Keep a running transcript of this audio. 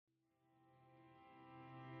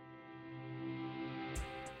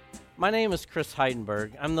My name is Chris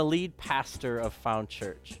Heidenberg. I'm the lead pastor of Found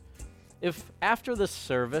Church. If after this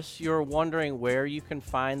service you're wondering where you can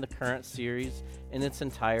find the current series in its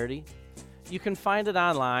entirety, you can find it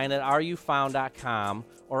online at rufound.com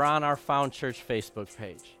or on our Found Church Facebook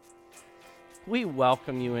page. We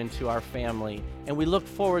welcome you into our family, and we look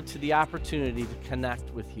forward to the opportunity to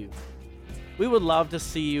connect with you. We would love to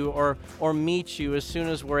see you or meet you as soon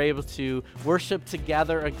as we're able to worship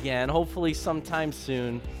together again, hopefully sometime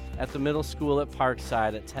soon, at the middle school at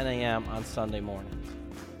Parkside at 10 a.m. on Sunday mornings.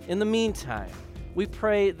 In the meantime, we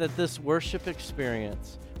pray that this worship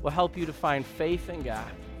experience will help you to find faith in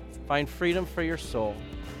God, find freedom for your soul,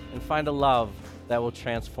 and find a love that will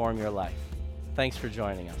transform your life. Thanks for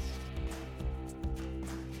joining us.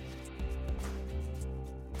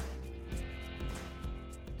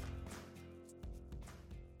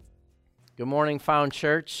 Good morning, Found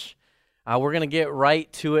Church. We're going to get right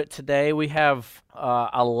to it today. We have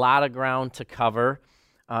a lot of ground to cover.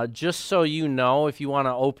 Just so you know, if you want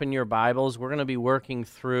to open your Bibles, we're going to be working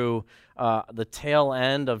through the tail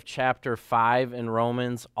end of chapter 5 in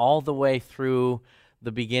Romans all the way through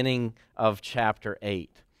the beginning of chapter 8.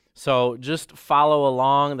 So just follow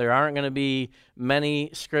along. There aren't going to be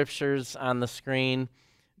many scriptures on the screen,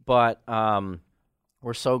 but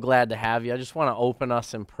we're so glad to have you. I just want to open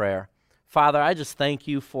us in prayer. Father, I just thank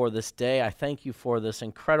you for this day. I thank you for this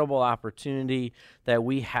incredible opportunity that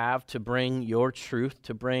we have to bring your truth,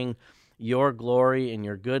 to bring your glory and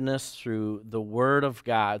your goodness through the Word of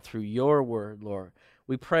God, through your Word, Lord.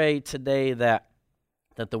 We pray today that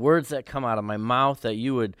the words that come out of my mouth, that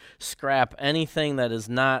you would scrap anything that is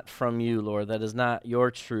not from you, Lord, that is not your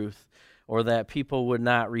truth, or that people would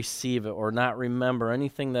not receive it or not remember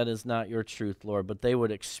anything that is not your truth, Lord, but they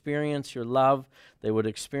would experience your love, they would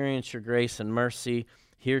experience your grace and mercy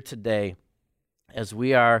here today as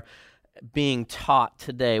we are being taught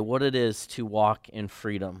today what it is to walk in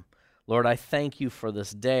freedom. Lord, I thank you for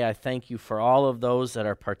this day. I thank you for all of those that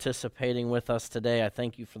are participating with us today. I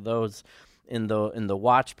thank you for those in the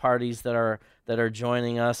watch parties that are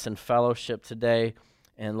joining us in fellowship today.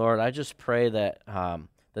 And Lord, I just pray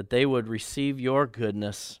that they would receive your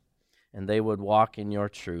goodness and they would walk in your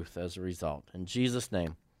truth as a result. In Jesus'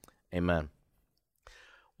 name, amen.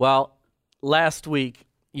 Well, last week,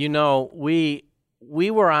 we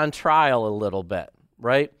were on trial a little bit,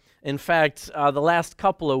 right? In fact, the last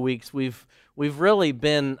couple of weeks, we've really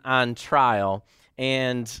been on trial,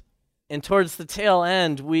 and towards the tail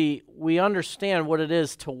end, we understand what it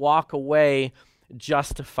is to walk away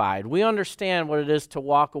justified. We understand what it is to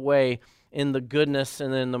walk away in the goodness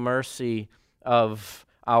and in the mercy of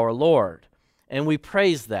our Lord. And we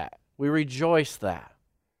praise that. We rejoice that.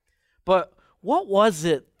 But what was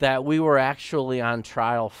it that we were actually on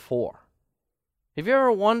trial for? Have you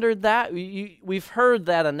ever wondered that? We've heard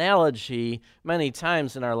that analogy many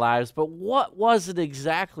times in our lives, but what was it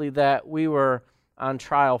exactly that we were on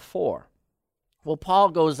trial for? Well, Paul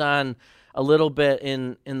goes on a little bit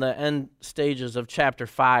in the end stages of chapter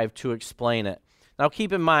 5 to explain it. Now,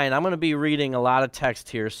 keep in mind, I'm going to be reading a lot of text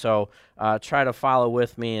here, so try to follow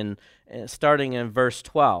with me. And starting in verse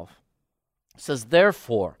 12, it says,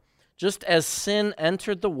 "Therefore, just as sin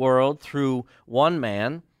entered the world through one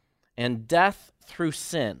man, and death through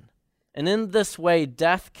sin, and in this way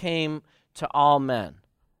death came to all men,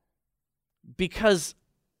 because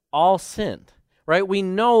all sinned." Right? We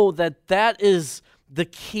know that is the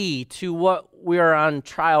key to what we are on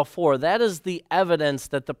trial for. That is the evidence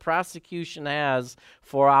that the prosecution has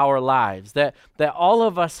for our lives, that all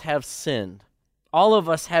of us have sinned. All of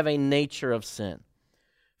us have a nature of sin.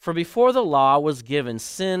 For before the law was given,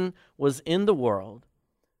 sin was in the world,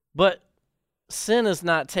 but sin is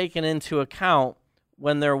not taken into account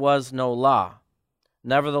when there was no law.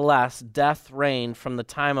 Nevertheless, death reigned from the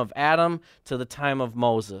time of Adam to the time of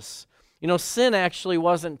Moses. Sin actually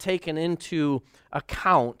wasn't taken into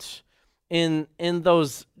account in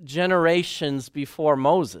those generations before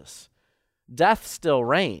Moses. Death still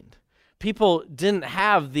reigned. People didn't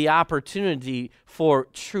have the opportunity for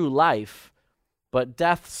true life, but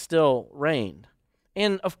death still reigned.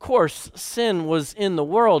 And of course, sin was in the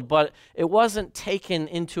world, but it wasn't taken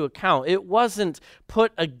into account. It wasn't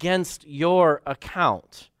put against your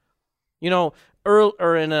account.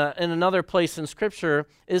 Or in another place in Scripture,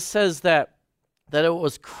 it says that it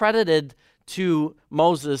was credited to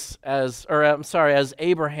Moses as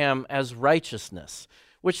Abraham as righteousness,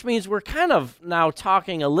 which means we're kind of now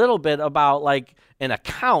talking a little bit about like an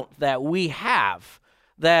account that we have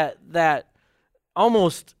that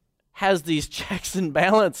almost has these checks and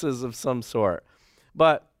balances of some sort.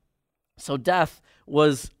 But so death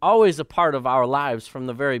was always a part of our lives from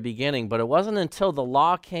the very beginning, but it wasn't until the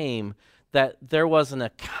law came that there was an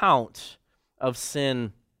account of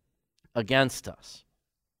sin against us.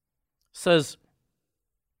 It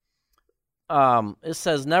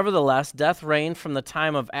says, nevertheless, death reigned from the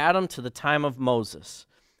time of Adam to the time of Moses,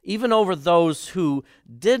 even over those who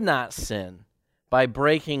did not sin by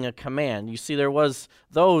breaking a command. You see, there was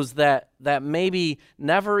those that maybe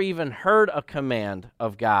never even heard a command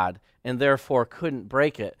of God and therefore couldn't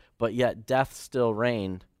break it, but yet death still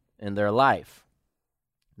reigned in their life.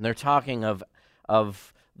 And they're talking of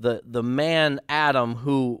the man Adam,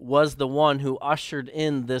 who was the one who ushered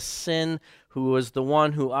in this sin, who was the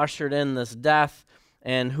one who ushered in this death,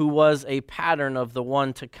 and who was a pattern of the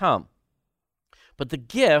one to come. But the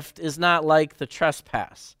gift is not like the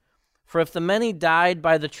trespass. For if the many died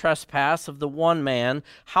by the trespass of the one man,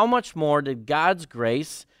 how much more did God's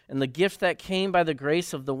grace and the gift that came by the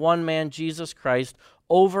grace of the one man, Jesus Christ,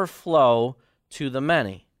 overflow to the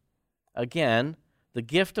many? Again, the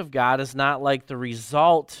gift of God is not like the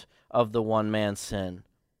result of the one man's sin.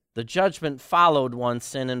 The judgment followed one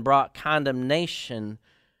sin and brought condemnation,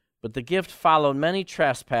 but the gift followed many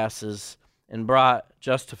trespasses and brought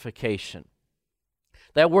justification.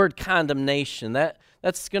 That word condemnation,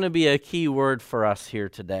 that's going to be a key word for us here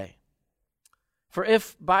today. For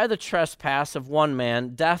if by the trespass of one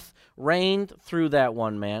man death reigned through that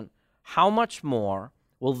one man, how much more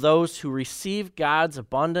will those who receive God's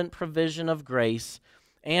abundant provision of grace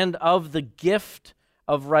and of the gift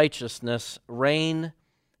of righteousness reign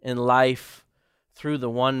in life through the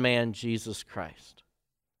one man, Jesus Christ?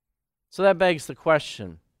 So that begs the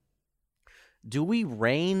question, do we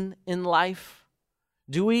reign in life?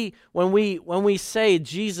 Do we, when we say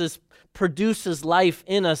Jesus produces life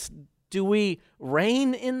in us, do we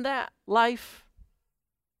reign in that life?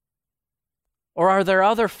 Or are there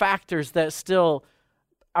other factors that still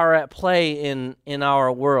are at play in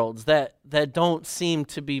our worlds that don't seem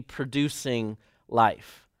to be producing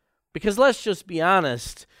life? Because let's just be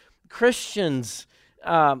honest, Christians,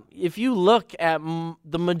 if you look at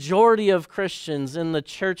the majority of Christians in the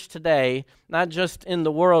church today, not just in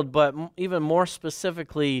the world, but even more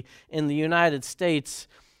specifically in the United States,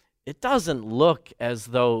 it doesn't look as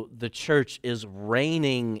though the church is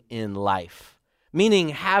reigning in life, meaning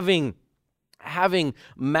having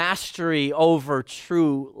mastery over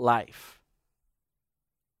true life.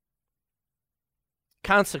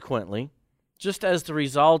 Consequently, just as the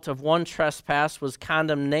result of one trespass was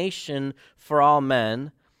condemnation for all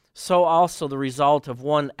men, so also the result of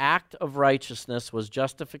one act of righteousness was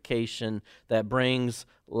justification that brings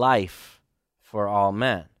life for all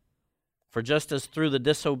men. For just as through the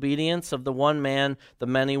disobedience of the one man the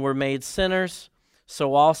many were made sinners,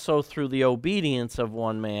 so also through the obedience of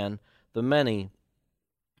one man the many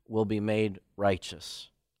will be made righteous.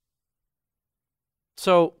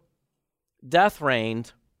 So death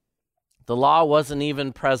reigned. The law wasn't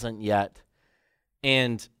even present yet,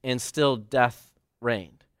 and still death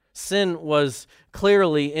reigned. Sin was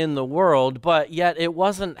clearly in the world, but yet it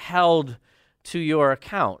wasn't held to your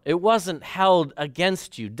account. It wasn't held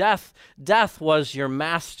against you. Death was your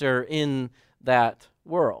master in that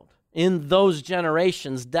world. In those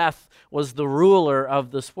generations, death was the ruler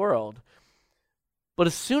of this world. But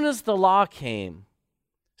as soon as the law came,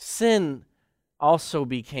 sin also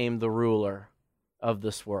became the ruler of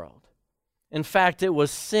this world. In fact, it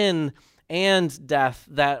was sin and death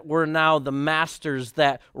that were now the masters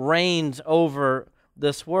that reigned over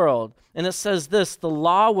this world. And it says this, the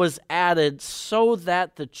law was added so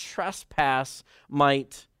that the trespass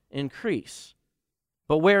might increase.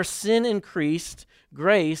 But where sin increased,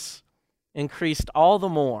 grace increased all the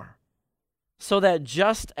more, so that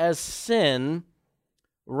just as sin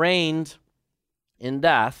reigned in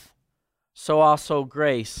death, so also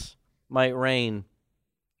grace might reign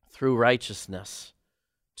through righteousness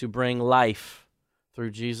to bring life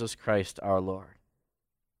through Jesus Christ our Lord.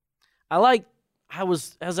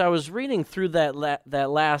 As I was reading through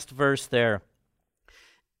that last verse there,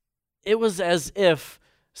 it was as if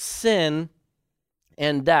sin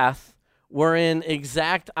and death were in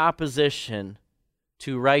exact opposition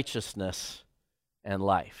to righteousness and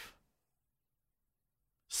life.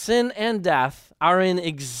 Sin and death are in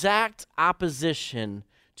exact opposition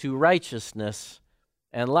to righteousness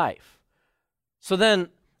and life. So then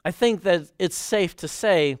I think that it's safe to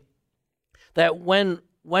say that when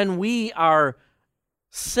we are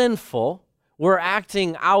sinful, we're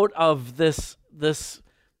acting out of this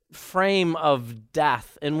frame of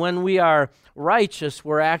death. And when we are righteous,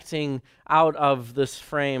 we're acting out of this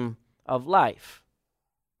frame of life.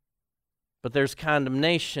 But there's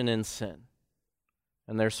condemnation in sin,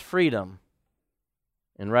 and there's freedom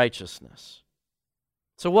in righteousness.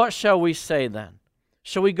 So what shall we say then?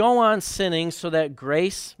 Shall we go on sinning so that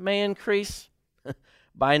grace may increase?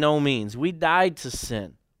 By no means. We died to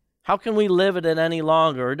sin. How can we live in it any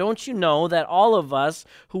longer? Or don't you know that all of us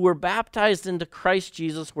who were baptized into Christ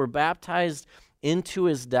Jesus were baptized into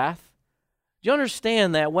his death? Do you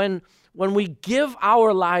understand that when we give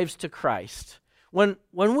our lives to Christ, when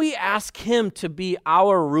we ask him to be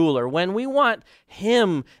our ruler, when we want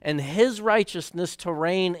him and his righteousness to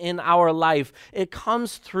reign in our life, it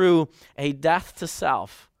comes through a death to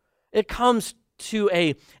self. It comes to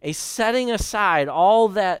a setting aside all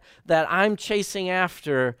that I'm chasing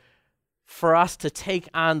after for us to take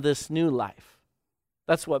on this new life.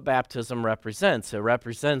 That's what baptism represents. It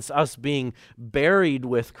represents us being buried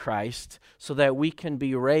with Christ so that we can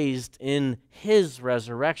be raised in his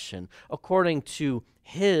resurrection according to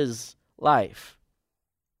his life.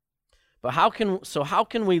 But how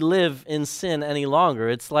can we live in sin any longer?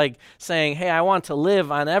 It's like saying, hey, I want to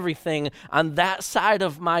live on everything on that side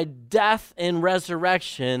of my death and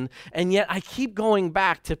resurrection, and yet I keep going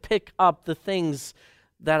back to pick up the things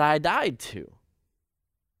that I died to.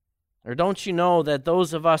 Or don't you know that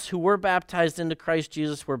those of us who were baptized into Christ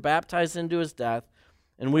Jesus were baptized into his death,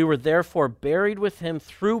 and we were therefore buried with him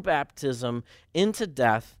through baptism into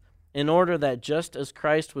death, in order that just as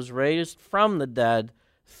Christ was raised from the dead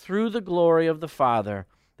through the glory of the Father,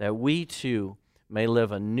 that we too may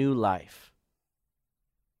live a new life.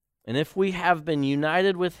 And if we have been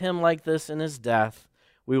united with him like this in his death,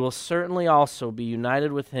 we will certainly also be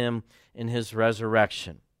united with him in his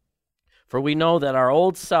resurrection. For we know that our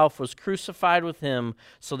old self was crucified with him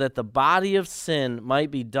so that the body of sin might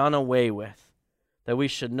be done away with, that we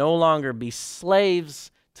should no longer be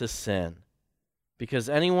slaves to sin, because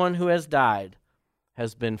anyone who has died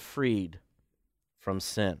has been freed from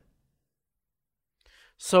sin.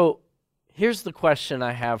 So here's the question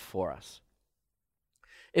I have for us.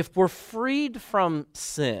 If we're freed from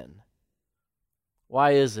sin,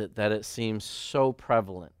 why is it that it seems so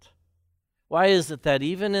prevalent? Why is it that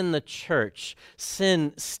even in the church,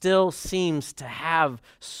 sin still seems to have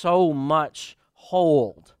so much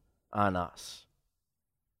hold on us?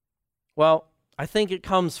 Well, I think it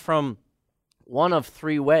comes from one of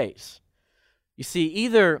three ways. You see,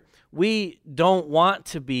 either we don't want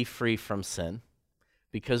to be free from sin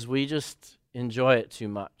because we just enjoy it too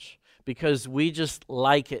much, because we just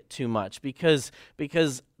like it too much, because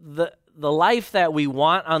the life that we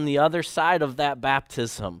want on the other side of that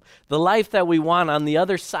baptism, the life that we want on the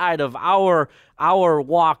other side of our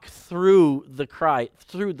walk through the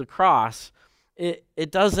cross,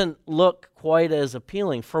 it doesn't look quite as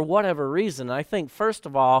appealing for whatever reason. I think, first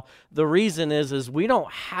of all, the reason is we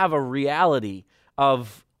don't have a reality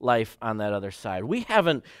of life on that other side. We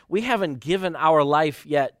haven't given our life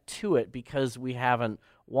yet to it because we haven't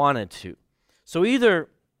wanted to. So either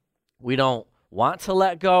we don't want to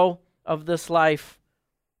let go of this life,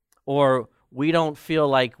 or we don't feel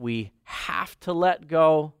like we have to let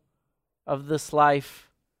go of this life.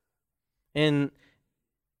 And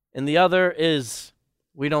the other is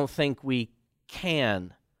we don't think we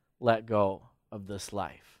can let go of this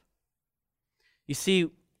life. You see,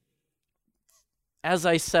 as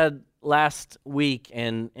I said last week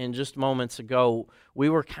and just moments ago, we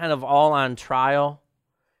were kind of all on trial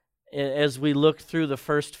as we looked through the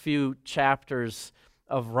first few chapters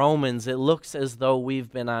of Romans. It looks as though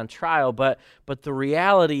we've been on trial, but the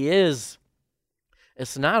reality is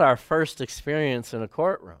it's not our first experience in a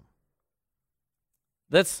courtroom.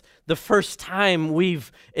 That's the first time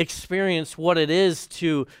we've experienced what it is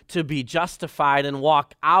to be justified and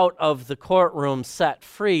walk out of the courtroom set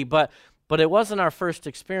free. But it wasn't our first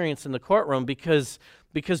experience in the courtroom because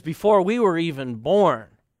before we were even born,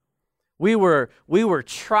 we were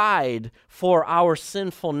tried for our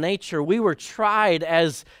sinful nature. We were tried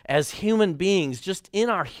as human beings, just in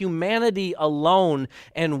our humanity alone,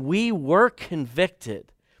 and we were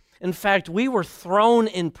convicted. In fact, we were thrown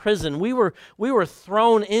in prison. We were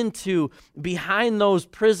thrown into behind those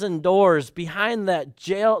prison doors, behind that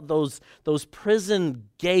jail, those prison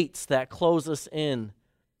gates that close us in.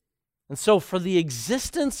 And so for the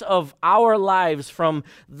existence of our lives from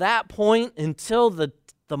that point until the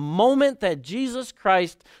moment that Jesus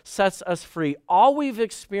Christ sets us free, all we've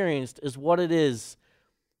experienced is what it is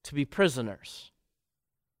to be prisoners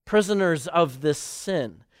of this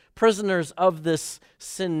sin, prisoners of this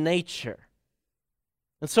sin nature.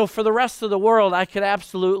 And so for the rest of the world, I could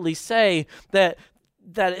absolutely say that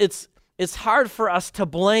it's hard for us to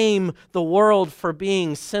blame the world for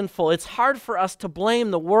being sinful. It's hard for us to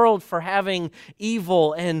blame the world for having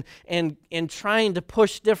evil and trying to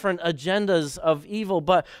push different agendas of evil.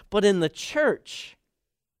 But in the church,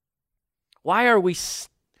 Why are we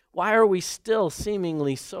still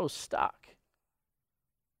seemingly so stuck?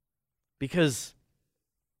 Because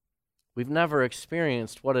we've never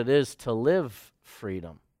experienced what it is to live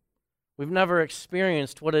freedom. We've never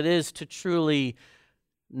experienced what it is to truly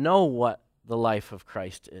know what the life of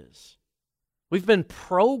Christ is. We've been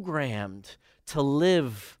programmed to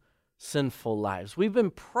live sinful lives. We've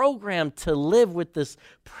been programmed to live with this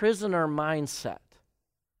prisoner mindset.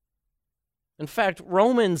 In fact,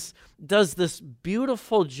 Romans does this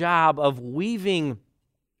beautiful job of weaving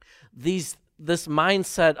this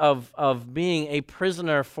mindset of being a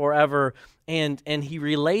prisoner forever, and he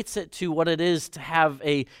relates it to what it is to have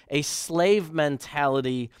a slave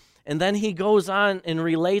mentality, and then he goes on and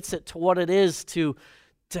relates it to what it is to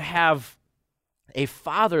have a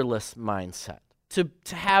fatherless mindset, to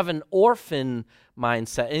have an orphan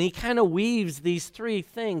mindset. And he kind of weaves these three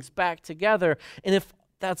things back together. And if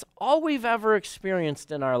that's all we've ever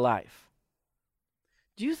experienced in our life,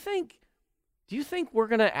 do you think we're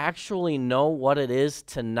going to actually know what it is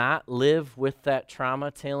to not live with that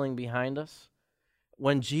trauma tailing behind us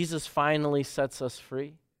when Jesus finally sets us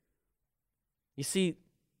free? You see,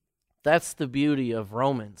 that's the beauty of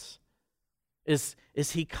Romans, is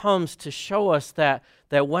he comes to show us that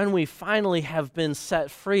when we finally have been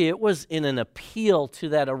set free, it was in an appeal to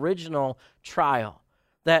that original trial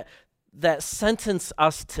that sentenced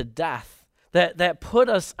us to death, that put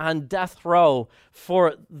us on death row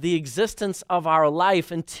for the existence of our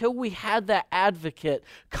life until we had that advocate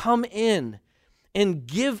come in and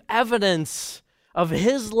give evidence of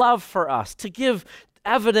his love for us, to give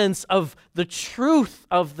evidence of the truth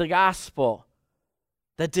of the gospel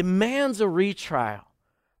that demands a retrial,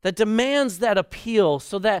 that demands that appeal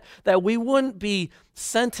so that we wouldn't be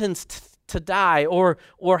sentenced to die or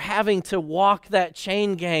having to walk that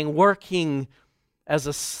chain gang working as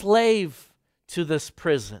a slave to this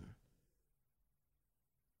prison.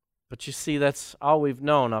 But you see, that's all we've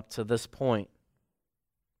known up to this point.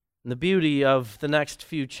 And the beauty of the next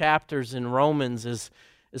few chapters in Romans is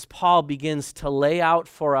Paul begins to lay out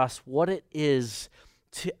for us what it is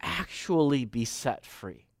to actually be set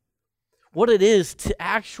free, what it is to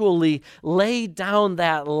actually lay down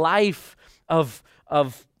that life of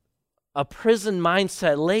a prison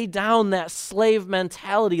mindset, lay down that slave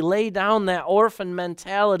mentality, lay down that orphan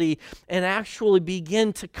mentality, and actually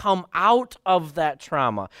begin to come out of that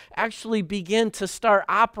trauma, actually begin to start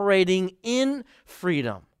operating in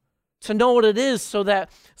freedom, to know what it is so that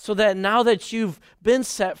now that you've been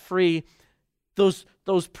set free, those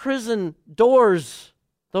prison doors,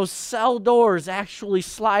 those cell doors actually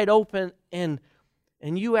slide open, and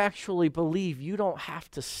you actually believe you don't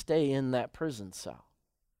have to stay in that prison cell,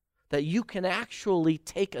 that you can actually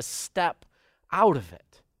take a step out of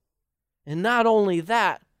it. And not only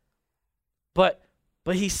that, but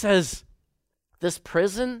he says, this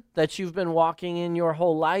prison that you've been walking in your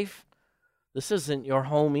whole life, this isn't your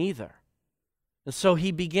home either. And so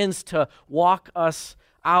he begins to walk us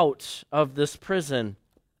out of this prison.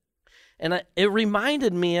 And it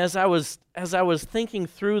reminded me as I was thinking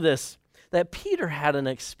through this that Peter had an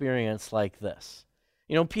experience like this.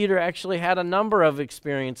 You know, Peter actually had a number of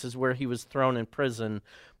experiences where he was thrown in prison,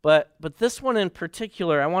 but this one in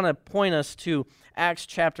particular, I want to point us to Acts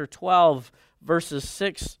chapter 12, verses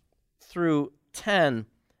 6 through 10.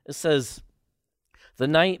 It says, "The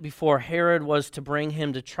night before Herod was to bring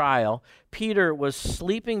him to trial, Peter was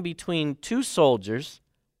sleeping between two soldiers,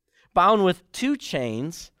 bound with two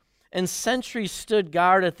chains, and sentries stood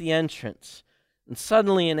guard at the entrance. And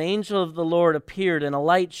suddenly an angel of the Lord appeared, and a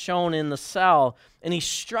light shone in the cell, and he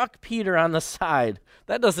struck Peter on the side."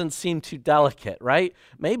 That doesn't seem too delicate, right?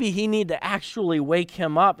 Maybe he need to actually wake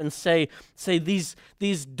him up and say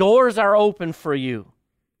these doors are open for you.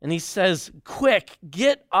 And he says, "Quick,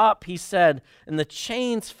 get up," he said, and the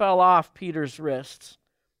chains fell off Peter's wrists.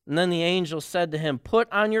 And then the angel said to him,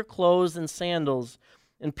 "Put on your clothes and sandals."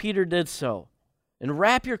 And Peter did so. "And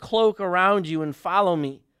wrap your cloak around you and follow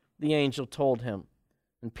me," the angel told him.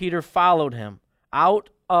 And Peter followed him out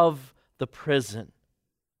of the prison.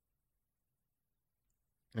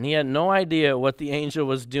 And he had no idea what the angel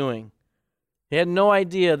was doing. He had no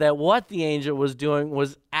idea that what the angel was doing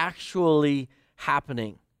was actually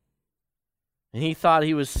happening. And he thought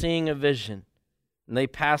he was seeing a vision. And they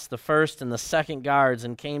passed the first and the second guards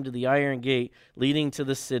and came to the iron gate leading to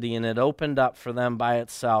the city, and it opened up for them by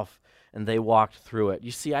itself, and they walked through it.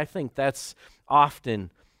 You see, I think that's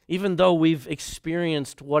often, even though we've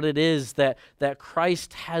experienced what it is that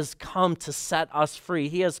Christ has come to set us free,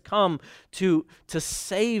 he has come to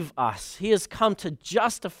save us, he has come to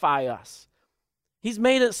justify us, He's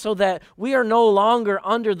made it so that we are no longer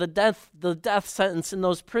under the death sentence, and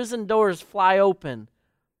those prison doors fly open.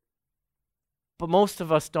 But most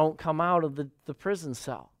of us don't come out of the prison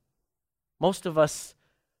cell. Most of us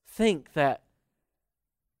think that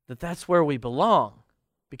that's where we belong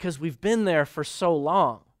because we've been there for so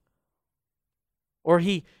long. Or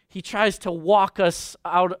he tries to walk us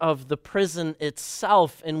out of the prison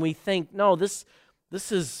itself, and we think, no, this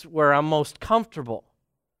is where I'm most comfortable.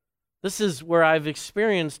 This is where I've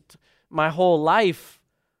experienced my whole life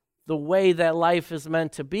the way that life is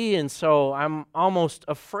meant to be, and so I'm almost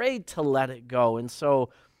afraid to let it go, and so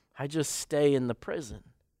I just stay in the prison.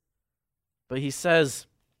 But he says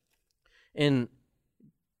in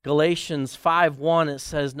Galatians 5:1, it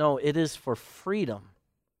says, no, it is for freedom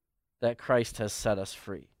that Christ has set us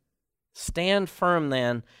free. Stand firm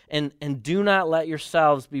then, and do not let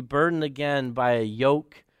yourselves be burdened again by a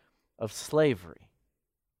yoke of slavery.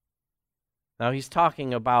 Now he's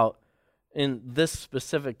talking about, in this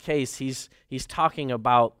specific case, he's talking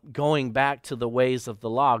about going back to the ways of the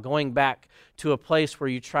law, going back to a place where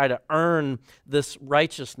you try to earn this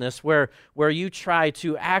righteousness, where you try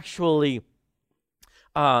to actually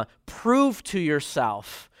prove to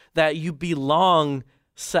yourself that you belong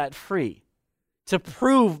set free. To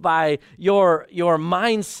prove by your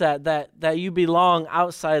mindset that you belong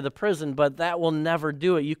outside the prison, but that will never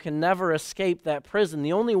do it. You can never escape that prison.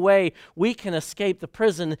 The only way we can escape the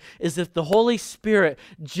prison is if the Holy Spirit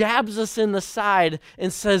jabs us in the side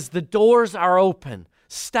and says, the doors are open.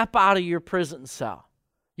 Step out of your prison cell.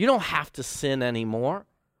 You don't have to sin anymore.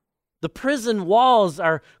 The prison walls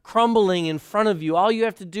are crumbling in front of you. All you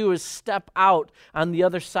have to do is step out on the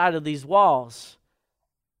other side of these walls.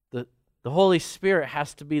 The Holy Spirit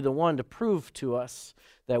has to be the one to prove to us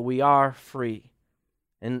that we are free.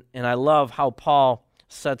 And I love how Paul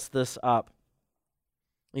sets this up.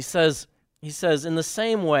 He says, in the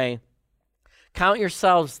same way, count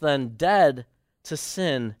yourselves then dead to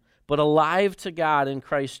sin, but alive to God in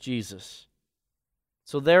Christ Jesus.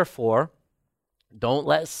 So therefore, don't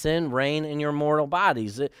let sin reign in your mortal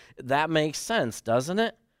bodies. That makes sense, doesn't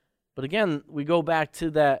it? But again, we go back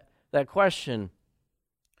to that question.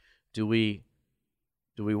 Do we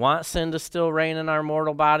want sin to still reign in our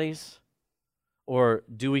mortal bodies? Or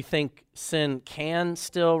do we think sin can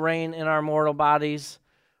still reign in our mortal bodies?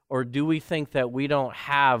 Or do we think that we don't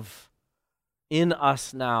have in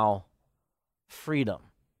us now freedom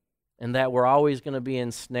and that we're always going to be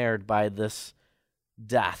ensnared by this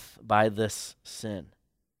death, by this sin?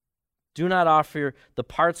 Do not offer the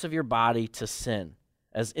parts of your body to sin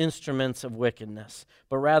as instruments of wickedness,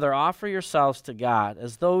 but rather offer yourselves to God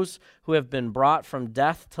as those who have been brought from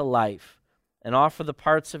death to life, and offer the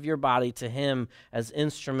parts of your body to him as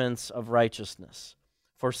instruments of righteousness.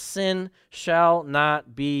 For sin shall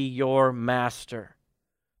not be your master,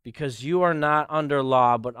 because you are not under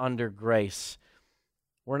law, but under grace.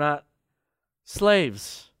 We're not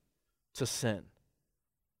slaves to sin.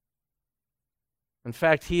 In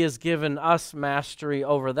fact, he has given us mastery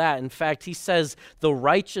over that. In fact, he says the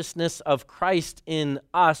righteousness of Christ in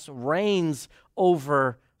us reigns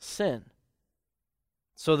over sin.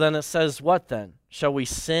 So then it says, what then? Shall we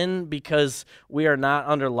sin because we are not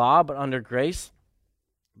under law but under grace?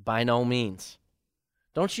 By no means.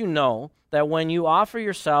 Don't you know that when you offer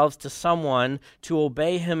yourselves to someone to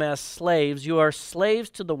obey him as slaves, you are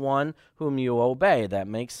slaves to the one whom you obey? That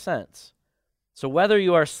makes sense. So whether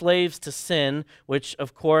you are slaves to sin, which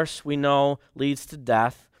of course we know leads to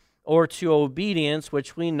death, or to obedience,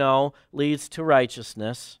 which we know leads to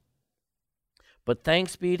righteousness, but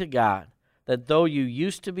thanks be to God that though you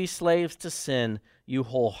used to be slaves to sin, you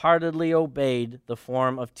wholeheartedly obeyed the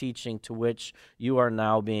form of teaching to which you are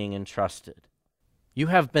now being entrusted. You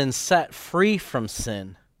have been set free from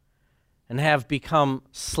sin and have become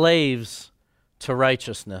slaves to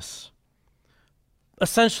righteousness.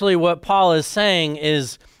 Essentially what Paul is saying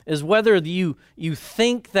is whether you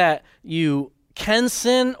think that you can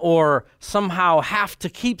sin or somehow have to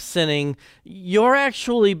keep sinning, you're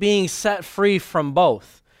actually being set free from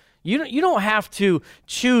both. You don't have to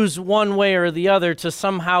choose one way or the other to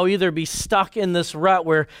somehow either be stuck in this rut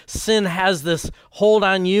where sin has this hold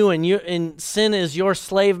on you and sin is your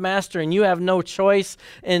slave master and you have no choice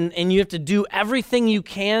and you have to do everything you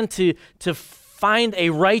can to find a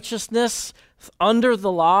righteousness under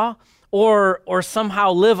the law, or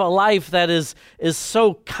somehow live a life that is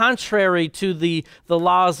so contrary to the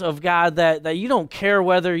laws of God that you don't care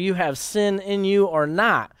whether you have sin in you or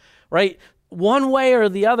not, right? One way or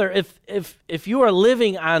the other, if you are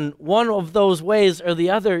living on one of those ways or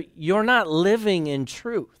the other, you're not living in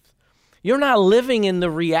truth. You're not living in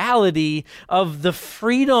the reality of the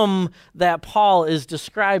freedom that Paul is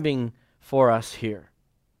describing for us here.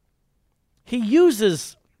 He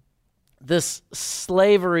uses this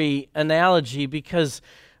slavery analogy because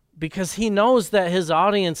he knows that his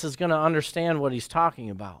audience is going to understand what he's talking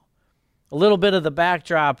about. A little bit of the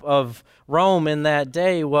backdrop of Rome in that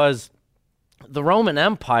day was the Roman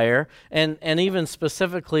Empire, and even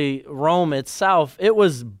specifically Rome itself. It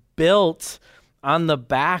was built on the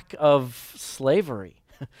back of slavery.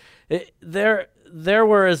 There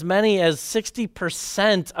were as many as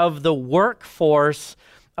 60% of the workforce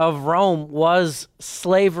of Rome was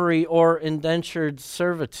slavery or indentured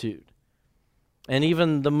servitude. And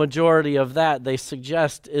even the majority of that, they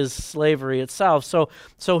suggest, is slavery itself.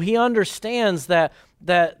 So he understands that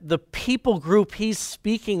the people group he's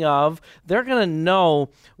speaking of, they're going to know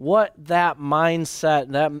what that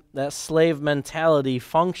mindset, that slave mentality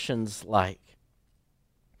functions like.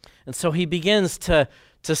 And so he begins to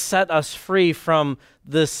set us free from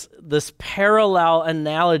this parallel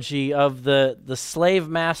analogy of the slave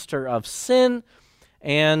master of sin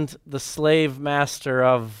and the slave master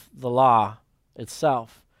of the law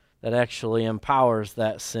itself that actually empowers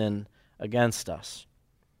that sin against us.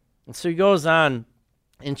 And so he goes on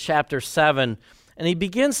in chapter 7, and he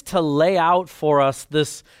begins to lay out for us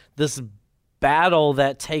this battle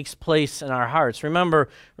that takes place in our hearts. Remember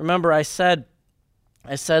I said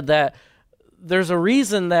that there's a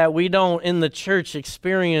reason that we don't in the church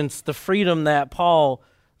experience the freedom that Paul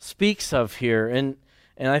speaks of here. And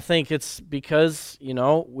I think it's because,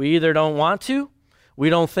 we either don't want to, we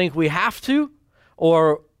don't think we have to,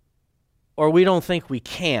 or we don't think we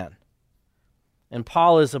can. And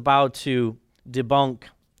Paul is about to debunk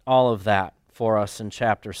all of that for us in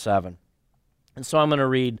chapter 7. And so I'm going to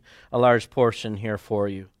read a large portion here for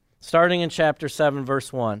you. Starting in chapter 7,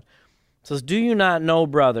 verse 1. It says, "Do you not know,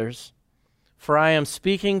 brothers, for I am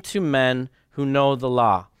speaking to men who know the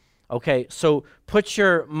law." Okay, so put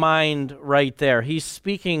your mind right there. He's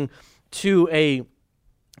speaking to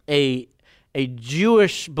a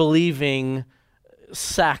Jewish believing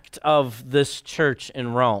sect of this church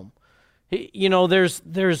in Rome.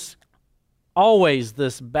 There's always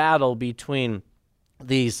this battle between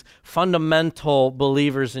these fundamental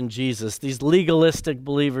believers in Jesus, these legalistic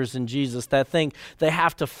believers in Jesus that think they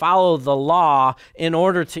have to follow the law in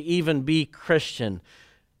order to even be Christian.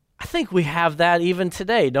 I think we have that even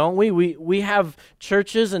today, don't we? We have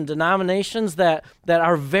churches and denominations that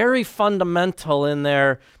are very fundamental in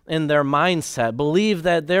their mindset, believe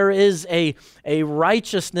that there is a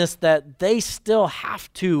righteousness that they still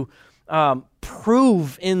have to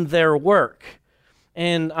prove in their work.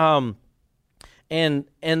 And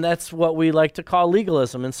that's what we like to call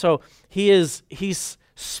legalism. And so he's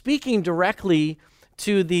speaking directly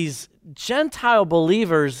to these Gentile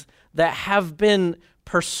believers that have been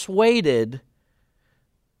persuaded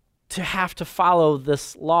to have to follow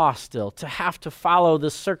this law still, to have to follow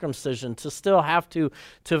this circumcision, to still have to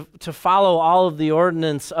follow all of the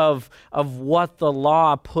ordinance of what the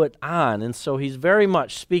law put on. And so he's very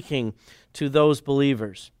much speaking to those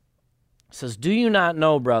believers. He says, "Do you not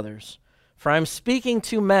know, brothers? For I'm speaking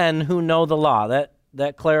to men who know the law."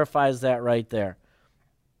 That clarifies that right there.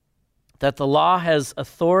 That the law has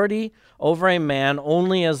authority over a man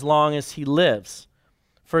only as long as he lives.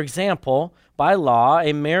 For example, by law,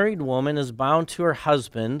 a married woman is bound to her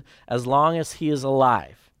husband as long as he is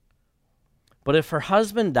alive. But if her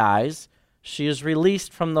husband dies, she is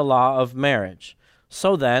released from the law of marriage.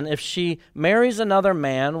 So then, if she marries another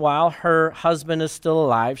man while her husband is still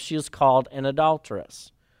alive, she is called an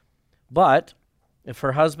adulteress. But if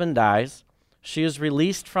her husband dies, she is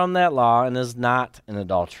released from that law and is not an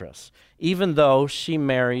adulteress, even though she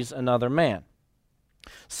marries another man.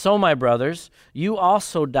 So, my brothers, you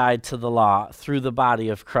also died to the law through the body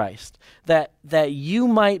of Christ, that you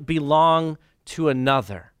might belong to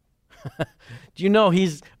another. Do you know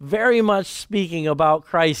he's very much speaking about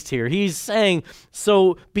Christ here? He's saying,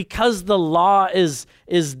 so because the law is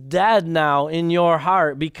dead now in your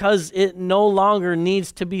heart, because it no longer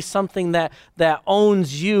needs to be something that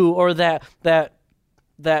owns you or that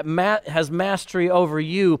has mastery over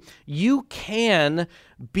you, you can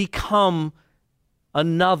become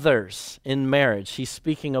another's in marriage. He's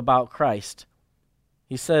speaking about Christ.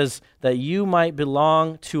 He says that you might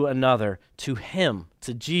belong to another, to him,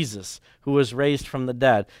 to Jesus, who was raised from the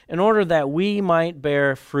dead, in order that we might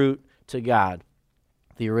bear fruit to God,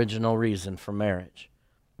 the original reason for marriage.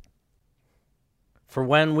 For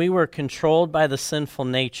when we were controlled by the sinful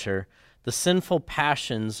nature, the sinful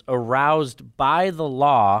passions aroused by the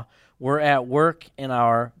law were at work in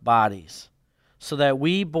our bodies, so that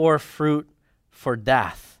we bore fruit for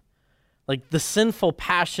death. Like the sinful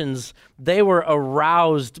passions, they were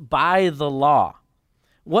aroused by the law.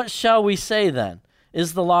 What shall we say then?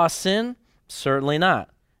 Is the law sin? Certainly not.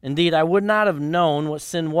 Indeed, I would not have known what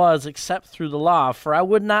sin was except through the law, for I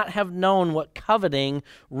would not have known what coveting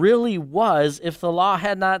really was if the law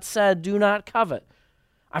had not said, do not covet.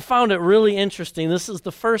 I found it really interesting. This is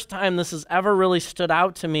the first time this has ever really stood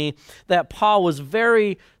out to me, that Paul was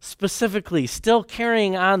very specifically still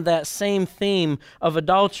carrying on that same theme of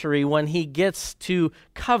adultery when he gets to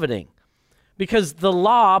coveting. Because the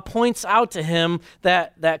law points out to him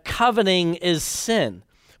that coveting is sin.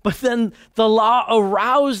 But then the law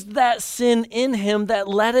aroused that sin in him that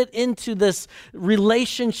led it into this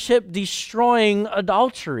relationship-destroying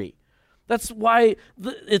adultery. That's why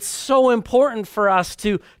it's so important for us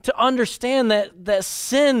to understand that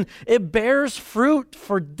sin, it bears fruit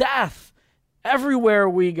for death everywhere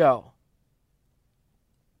we go.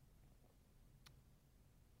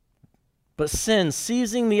 But sin,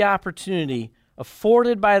 seizing the opportunity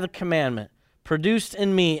afforded by the commandment, produced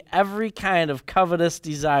in me every kind of covetous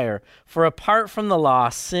desire. For apart from the law,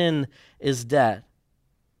 sin is dead.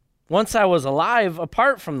 Once I was alive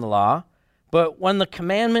apart from the law, but when the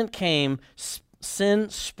commandment came, sin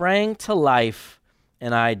sprang to life,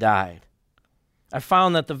 and I died. I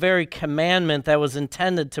found that the very commandment that was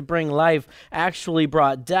intended to bring life actually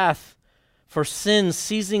brought death, for sin,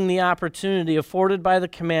 seizing the opportunity afforded by the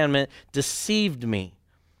commandment, deceived me,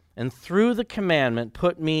 and through the commandment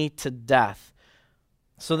put me to death.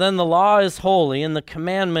 So then the law is holy, and the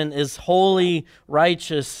commandment is holy,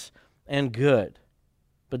 righteous, and good.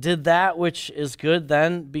 But did that which is good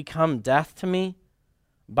then become death to me?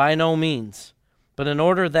 By no means. But in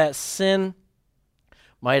order that sin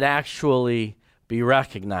might actually be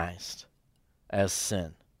recognized as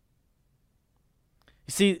sin.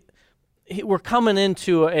 You see, we're coming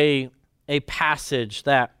into a passage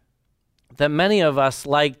that many of us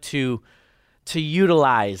like to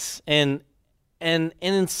utilize, and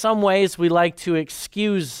in some ways we like to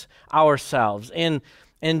excuse ourselves and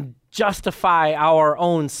justify our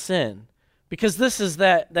own sin. Because this is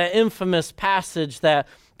that infamous passage that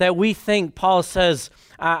we think Paul says,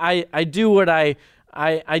 I do what I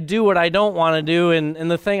do what I don't want to do, and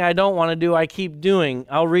the thing I don't want to do, I keep doing.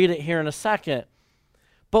 I'll read it here in a second.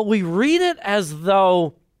 But we read it as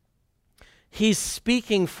though he's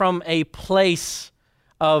speaking from a place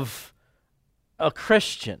of a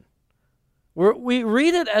Christian. We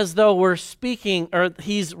read it as though we're speaking, or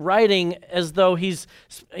he's writing as though he's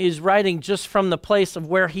writing just from the place of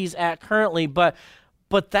where he's at currently, but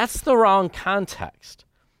that's the wrong context.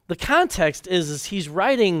 The context is he's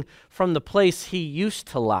writing from the place he used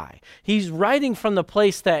to lie. He's writing from the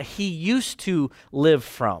place that he used to live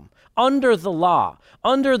from, under the law,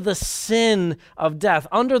 under the sin of death,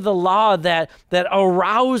 under the law that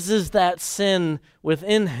arouses that sin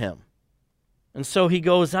within him. And so he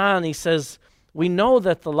goes on, he says, we know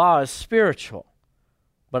that the law is spiritual,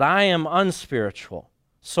 but I am unspiritual,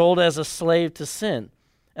 sold as a slave to sin.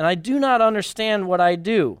 And I do not understand what I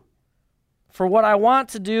do. For what I want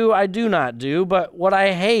to do, I do not do, but what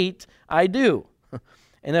I hate, I do.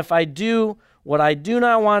 And if I do what I do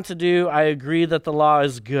not want to do, I agree that the law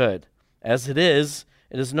is good. As it is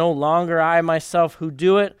no longer I myself who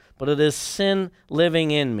do it, but it is sin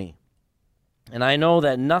living in me. And I know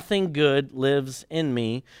that nothing good lives in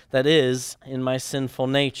me, that is, in my sinful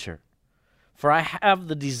nature. For I have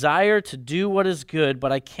the desire to do what is good,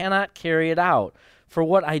 but I cannot carry it out. For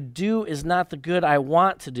what I do is not the good I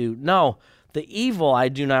want to do. No, the evil I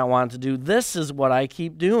do not want to do, this is what I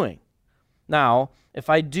keep doing. Now, if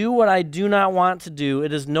I do what I do not want to do,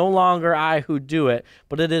 it is no longer I who do it,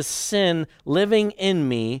 but it is sin living in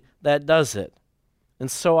me that does it. And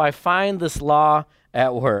so I find this law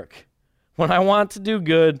at work. When I want to do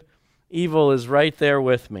good, evil is right there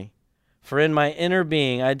with me. For in my inner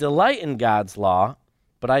being I delight in God's law,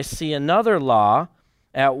 but I see another law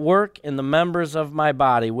at work in the members of my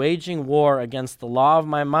body, waging war against the law of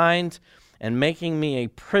my mind and making me a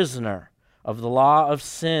prisoner of the law of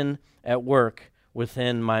sin at work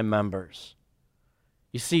within my members.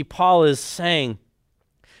 You see, Paul is saying,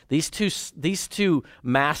 these two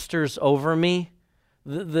masters over me,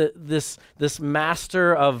 this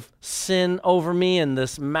master of sin over me and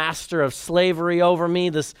this master of slavery over me,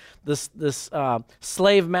 this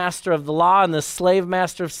slave master of the law and this slave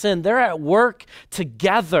master of sin, they're at work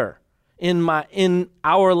together in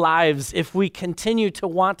our lives if we continue to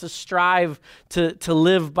want to strive to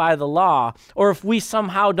live by the law, or if we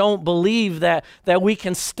somehow don't believe that we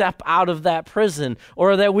can step out of that prison,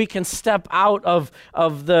 or that we can step out of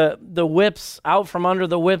the whips, out from under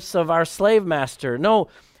the whips of our slave master. No,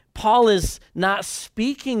 Paul is not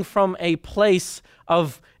speaking from a place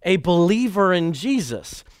of a believer in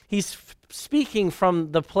Jesus. He's speaking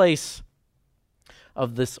from the place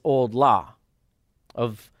of this old law,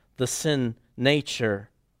 of the sin nature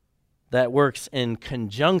that works in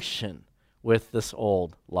conjunction with this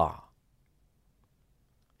old law.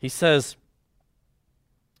 He says,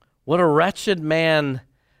 "What a wretched man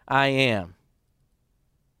I am.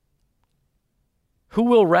 Who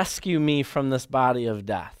will rescue me from this body of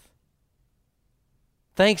death?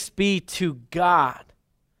 Thanks be to God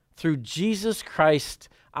through Jesus Christ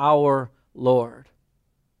our Lord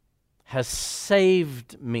has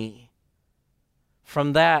saved me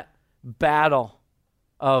from that battle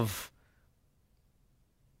of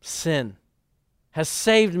sin, has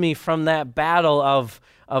saved me from that battle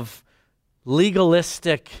of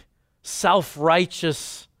legalistic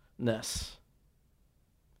self-righteousness.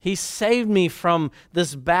 He saved me from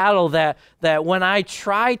this battle that when I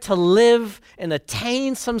try to live and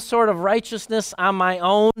attain some sort of righteousness on my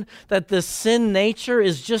own, that this sin nature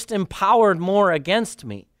is just empowered more against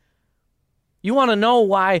me. You want to know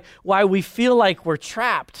why we feel like we're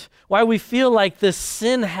trapped, why we feel like this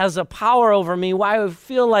sin has a power over me, why we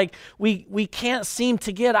feel like we can't seem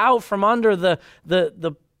to get out from under the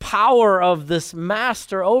power of this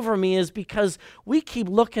master over me, is because we keep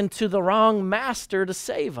looking to the wrong master to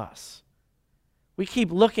save us. We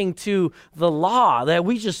keep looking to the law, that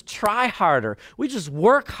we just try harder, we just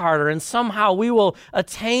work harder, and somehow we will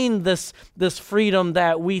attain this freedom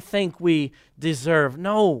that we think we deserve.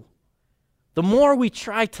 No. The more we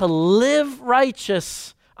try to live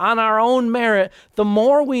righteous on our own merit, the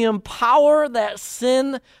more we empower that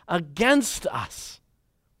sin against us.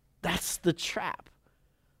 That's the trap.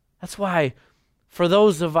 That's why for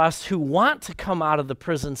those of us who want to come out of the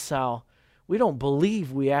prison cell, we don't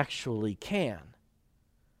believe we actually can.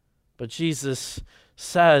 But Jesus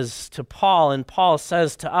says to Paul, and Paul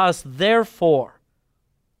says to us, therefore,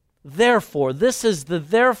 this is the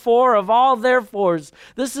therefore of all therefores.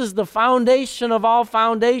 This is the foundation of all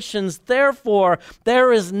foundations. Therefore,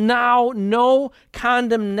 there is now no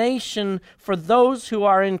condemnation for those who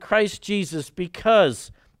are in Christ Jesus,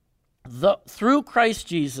 because through Christ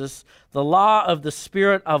Jesus, the law of the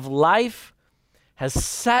Spirit of life has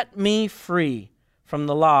set me free from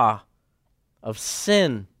the law of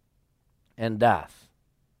sin and death.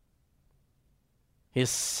 He has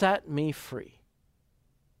set me free.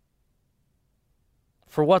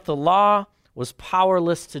 For what the law was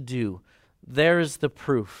powerless to do, there's the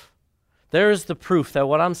proof. There's the proof that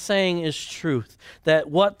what I'm saying is truth, that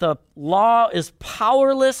what the law is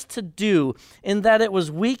powerless to do, in that it was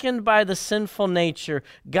weakened by the sinful nature,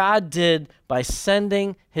 God did by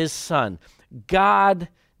sending his Son. God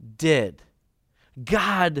did.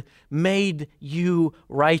 God made you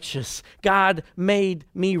righteous. God made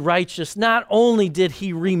me righteous. Not only did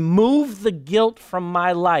he remove the guilt from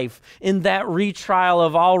my life in that retrial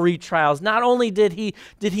of all retrials, not only did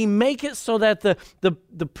he make it so that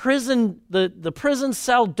the prison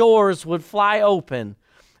cell doors would fly open,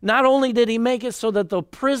 not only did he make it so that the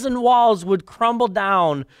prison walls would crumble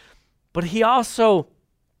down, but he also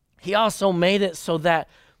made it so that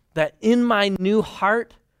in my new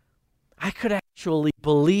heart, I could actually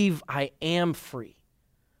believe I am free.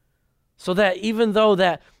 So that even though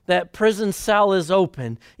that prison cell is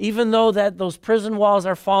open, even though that those prison walls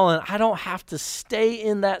are fallen, I don't have to stay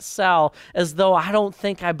in that cell as though I don't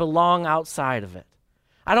think I belong outside of it.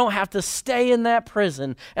 I don't have to stay in that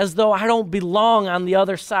prison as though I don't belong on the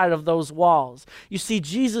other side of those walls. You see,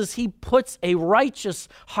 Jesus, he puts a righteous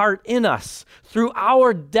heart in us through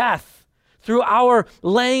our death, through our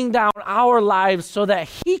laying down our lives, so that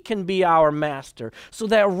he can be our master, so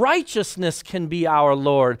that righteousness can be our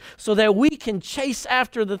Lord, so that we can chase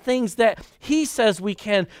after the things that he says we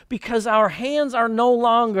can, because our hands are no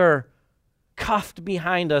longer cuffed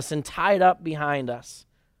behind us and tied up behind us.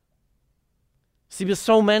 See, but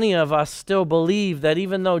so many of us still believe that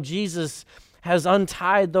even though Jesus has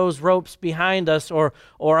untied those ropes behind us, or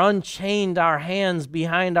unchained our hands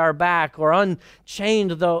behind our back, or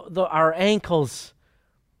unchained our ankles,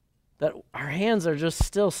 that our hands are just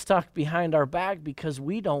still stuck behind our back because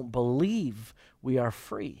we don't believe we are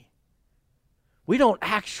free. We don't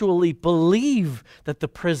actually believe that the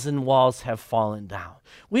prison walls have fallen down.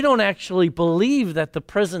 We don't actually believe that the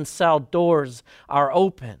prison cell doors are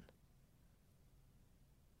open.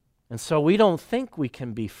 And so we don't think we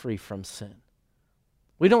can be free from sin.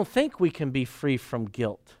 We don't think we can be free from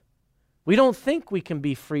guilt. We don't think we can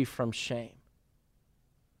be free from shame.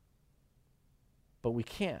 But we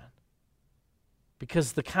can.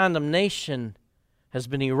 Because the condemnation has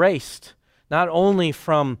been erased, not only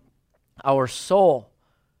from our soul,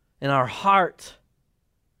 in our heart.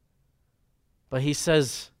 But he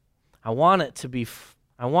says, I want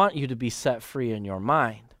you to be set free in your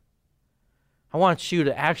mind. I want you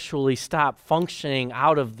to actually stop functioning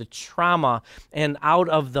out of the trauma and out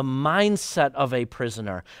of the mindset of a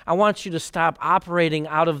prisoner. I want you to stop operating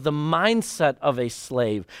out of the mindset of a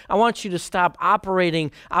slave. I want you to stop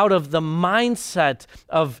operating out of the mindset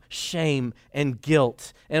of shame and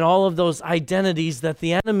guilt and all of those identities that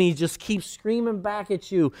the enemy just keeps screaming back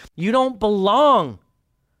at you. You don't belong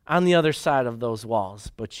on the other side of those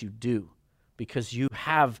walls, but you do, because you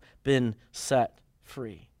have been set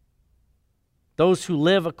free. Those who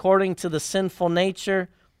live according to the sinful nature,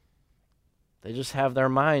 they just have their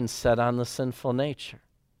minds set on the sinful nature.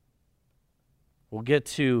 We'll get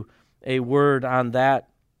to a word on that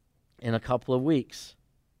in a couple of weeks.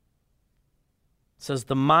 It says,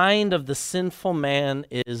 the mind of the sinful man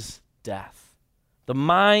is death. The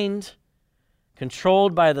mind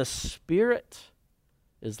controlled by the Spirit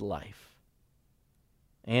is life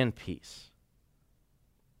and peace.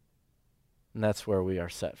 And that's where we are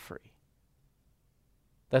set free.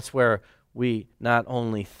 That's where we not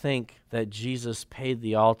only think that Jesus paid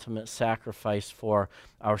the ultimate sacrifice for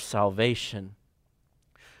our salvation,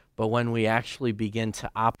 but when we actually begin to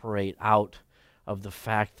operate out of the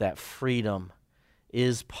fact that freedom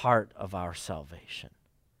is part of our salvation.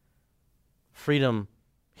 Freedom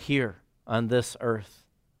here on this earth.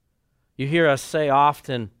 You hear us say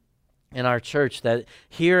often in our church that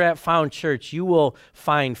here at Found Church you will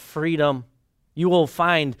find freedom. You will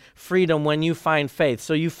find freedom when you find faith.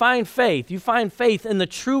 So you find faith in the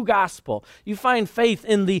true gospel. You find faith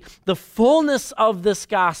in the fullness of this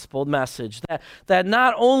gospel message, that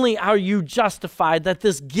not only are you justified, that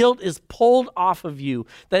this guilt is pulled off of you,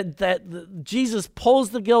 that Jesus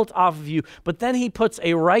pulls the guilt off of you, but then he puts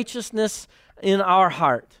a righteousness in our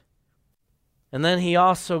heart. And then he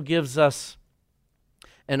also gives us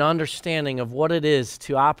an understanding of what it is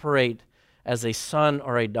to operate as a son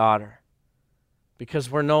or a daughter.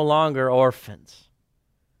 Because we're no longer orphans.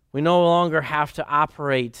 We no longer have to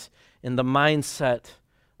operate in the mindset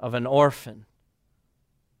of an orphan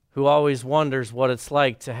who always wonders what it's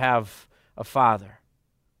like to have a father,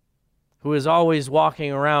 who is always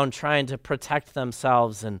walking around trying to protect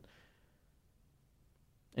themselves and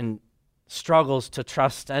struggles to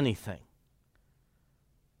trust anything.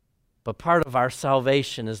 But part of our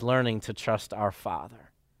salvation is learning to trust our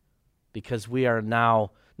Father, because we are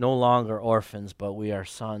now no longer orphans, but we are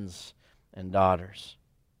sons and daughters.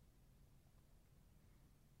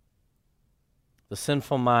 The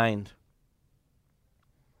sinful mind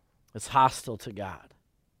is hostile to God.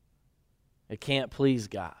 It can't please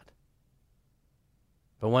God.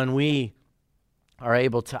 But when we are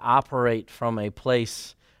able to operate from a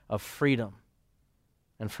place of freedom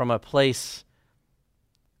and from a place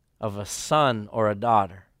of a son or a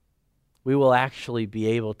daughter, we will actually be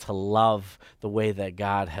able to love the way that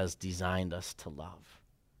God has designed us to love.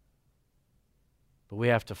 But we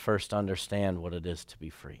have to first understand what it is to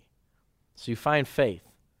be free. So you find faith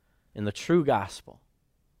in the true gospel,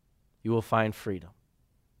 you will find freedom.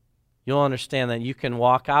 You'll understand that you can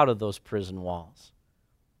walk out of those prison walls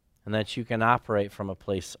and that you can operate from a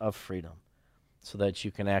place of freedom so that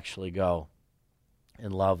you can actually go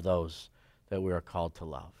and love those that we are called to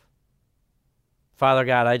love. Father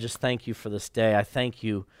God, I just thank you for this day. I thank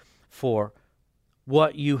you for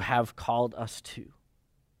what you have called us to.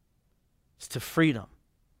 It's to freedom.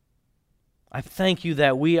 I thank you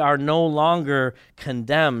that we are no longer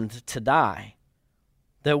condemned to die,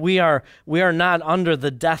 that we are not under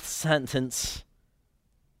the death sentence,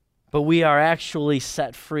 but we are actually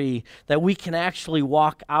set free, that we can actually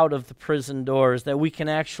walk out of the prison doors, that we can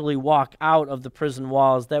actually walk out of the prison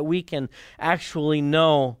walls, that we can actually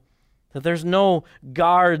know that there's no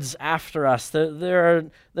guards after us,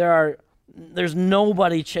 that there's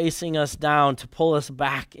nobody chasing us down to pull us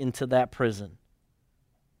back into that prison,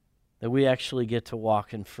 that we actually get to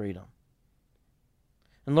walk in freedom.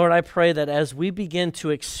 And Lord, I pray that as we begin to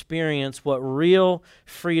experience what real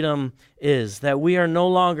freedom is, that we are no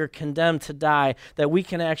longer condemned to die, that we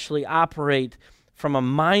can actually operate from a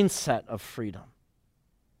mindset of freedom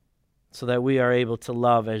so that we are able to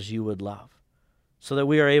love as you would love, so that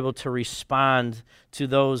we are able to respond to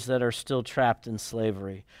those that are still trapped in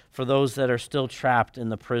slavery, for those that are still trapped in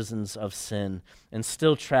the prisons of sin and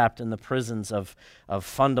still trapped in the prisons of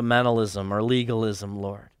fundamentalism or legalism,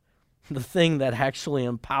 Lord, the thing that actually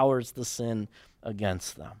empowers the sin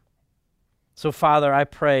against them. So, Father, I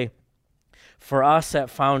pray for us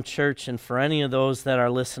at Found Church and for any of those that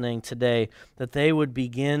are listening today, that they would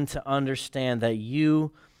begin to understand that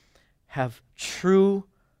you have true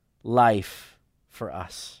life for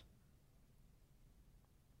us.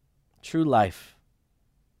 true life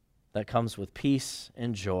that comes with peace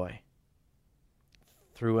and joy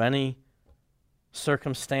through any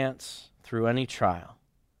circumstance, through any trial.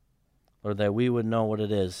 Lord, that we would know what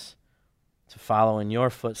it is to follow in your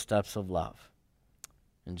footsteps of love.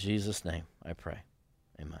 In Jesus' name, I pray.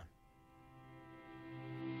 Amen.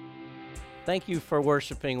 Thank you for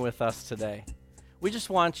worshiping with us today. We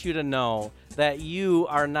just want you to know that you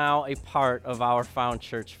are now a part of our Found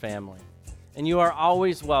Church family, and you are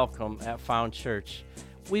always welcome at Found Church.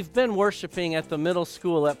 We've been worshiping at the middle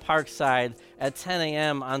school at Parkside at 10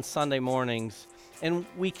 a.m. on Sunday mornings, and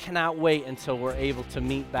we cannot wait until we're able to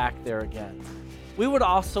meet back there again. We would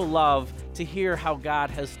also love to hear how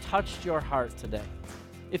God has touched your heart today.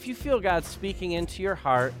 If you feel God speaking into your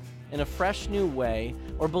heart in a fresh new way,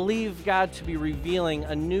 or believe God to be revealing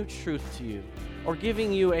a new truth to you, or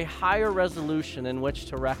giving you a higher resolution in which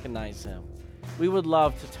to recognize Him, we would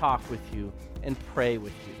love to talk with you and pray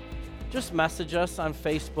with you. Just message us on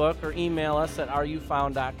Facebook or email us at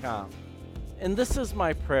areYouFound.com. And this is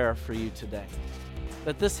my prayer for you today,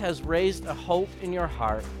 that this has raised a hope in your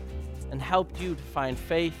heart and helped you to find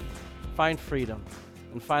faith, find freedom,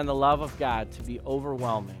 and find the love of God to be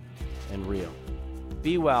overwhelming and real.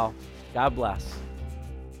 Be well. God bless.